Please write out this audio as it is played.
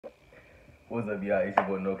What's up, y'all? It's your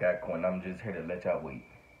boy No Cat Coin. I'm just here to let y'all wait.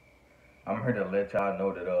 I'm here to let y'all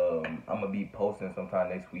know that I'm gonna be posting sometime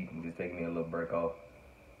next week. I'm just taking me a little break off.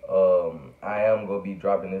 I am gonna be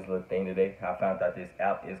dropping this little thing today. I found out this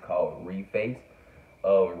app is called Reface.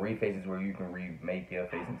 Reface is where you can remake your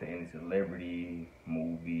face into any celebrity,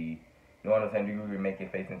 movie. You know what I'm saying? You can remake your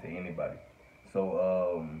face into anybody. So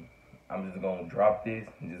I'm just gonna drop this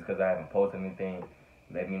just because I haven't posted anything.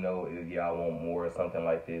 Let me know if y'all want more or something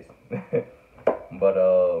like this. But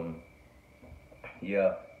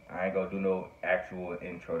yeah, I ain't gonna do no actual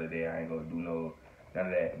intro today. I ain't gonna do none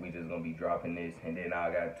of that. We just gonna be dropping this, and then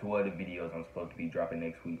I got 2 other videos I'm supposed to be dropping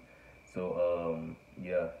next week. So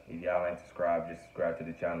yeah, if y'all ain't subscribed, just subscribe to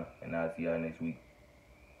the channel, and I'll see y'all next week.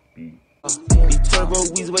 Peace. Turbo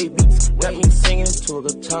Weezway beats got me singing to a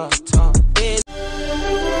guitar.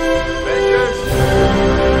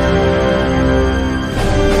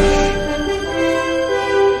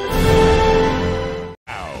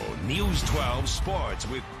 News 12 Sports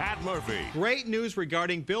with Pat Murphy. Great news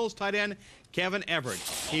regarding Bills tight end Kevin Everett.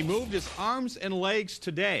 He moved his arms and legs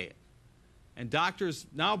today, and doctors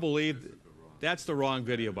now believe that's the wrong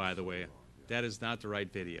video, by the way. That is not the right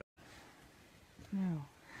video. No.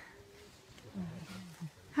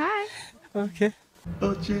 Hi. Okay.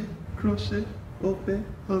 Oche, crochet, open,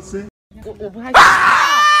 Jose.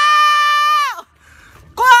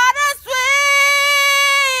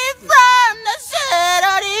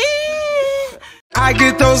 I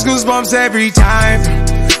get those goosebumps every time.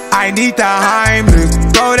 I need the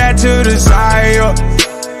Heimlich, throw that to the side.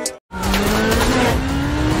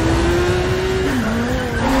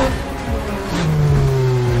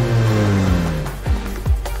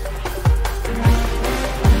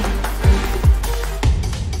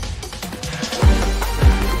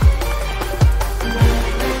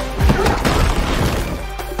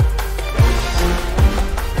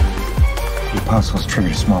 The apostles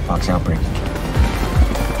triggered a smallpox outbreak.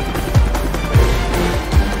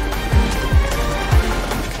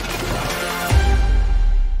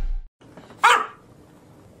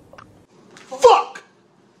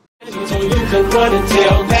 So you can run and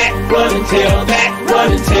tell that, run and tell that,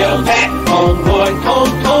 run and tell that. Homeboy,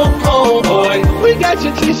 we got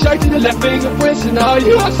your t-shirt to the left fingerprints and all.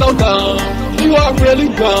 You are so dumb. You are really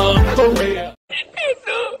dumb. For real.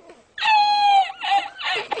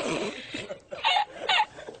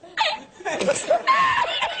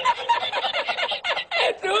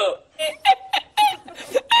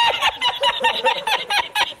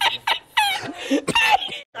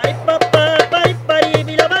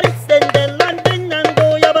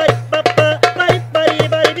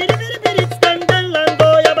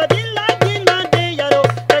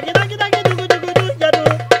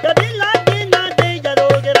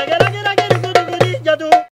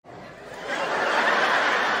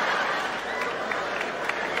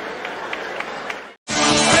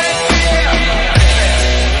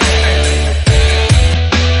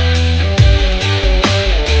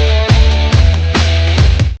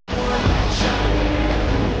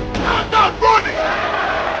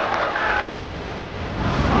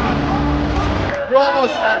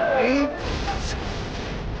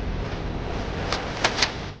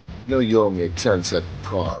 No, you owe me a 10-cent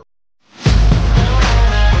car.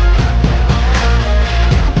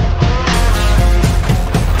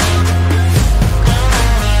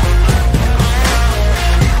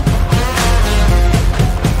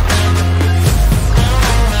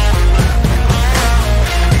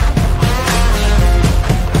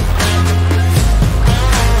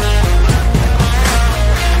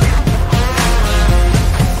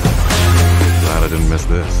 Glad I didn't miss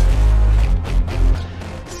this.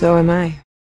 So am I.